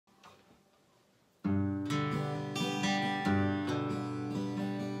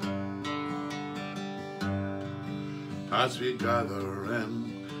as we gather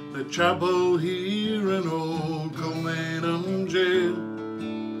in the chapel here in Old Kilmainham Jail.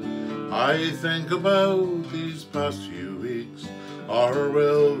 I think about these past few weeks, or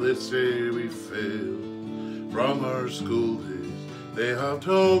will they say we failed? From our school days they have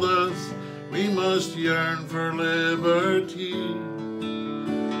told us we must yearn for liberty.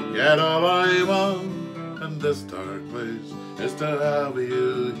 Yet all I want in this dark place is to have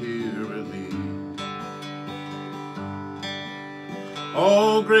you here with me.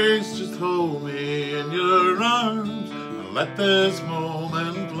 Oh, Grace, just hold me in your arms and let this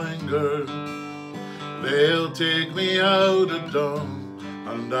moment linger. They'll take me out at dawn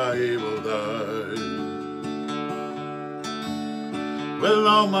and I will die. With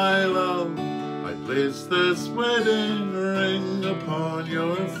all my love I place this wedding ring upon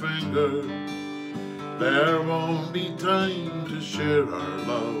your finger. There won't be time to share our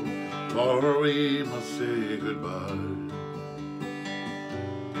love, for we must say goodbye.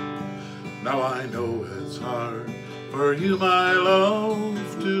 Now I know it's hard for you, my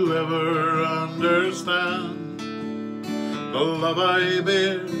love, to ever understand the love I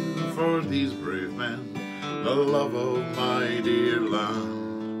bear for these brave men, the love of my dear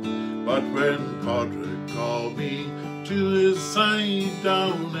land. But when Padraig called me to his side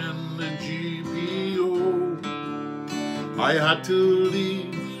down in the GPO, I had to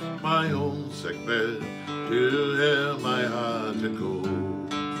leave my own sick bed, to him I had to go.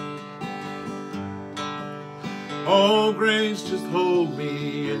 Oh, Grace, just hold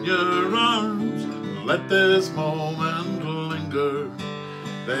me in your arms and let this moment linger.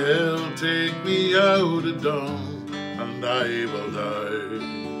 They'll take me out at dawn and I will die.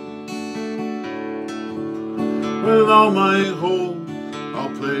 With all my hope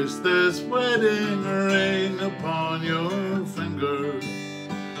I'll place this wedding ring upon your finger.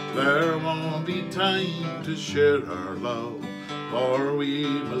 There won't be time to share our love, for we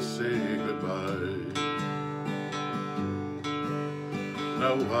must say goodbye.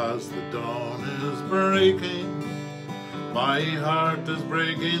 Now as the dawn is breaking, my heart is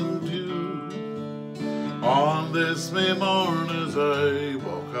breaking too. On this May morn as I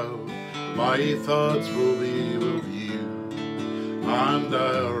walk out, my thoughts will be with you. And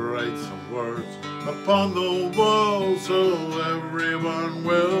I'll write some words upon the wall so everyone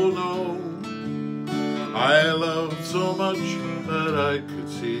will know I loved so much that I could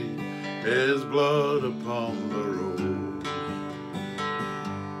see his blood upon the road.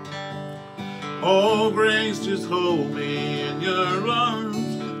 Oh, Grace, just hold me in your arms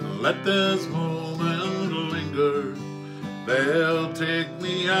and let this moment linger. They'll take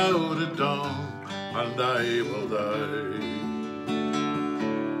me out at dawn and I will die.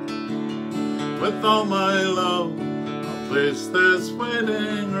 With all my love I'll place this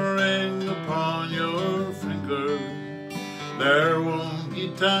wedding ring upon your finger. There won't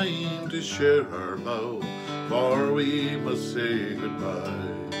be time to share our love, for we must say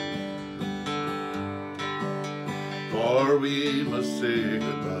goodbye. For we must say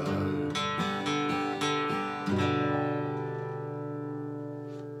goodbye.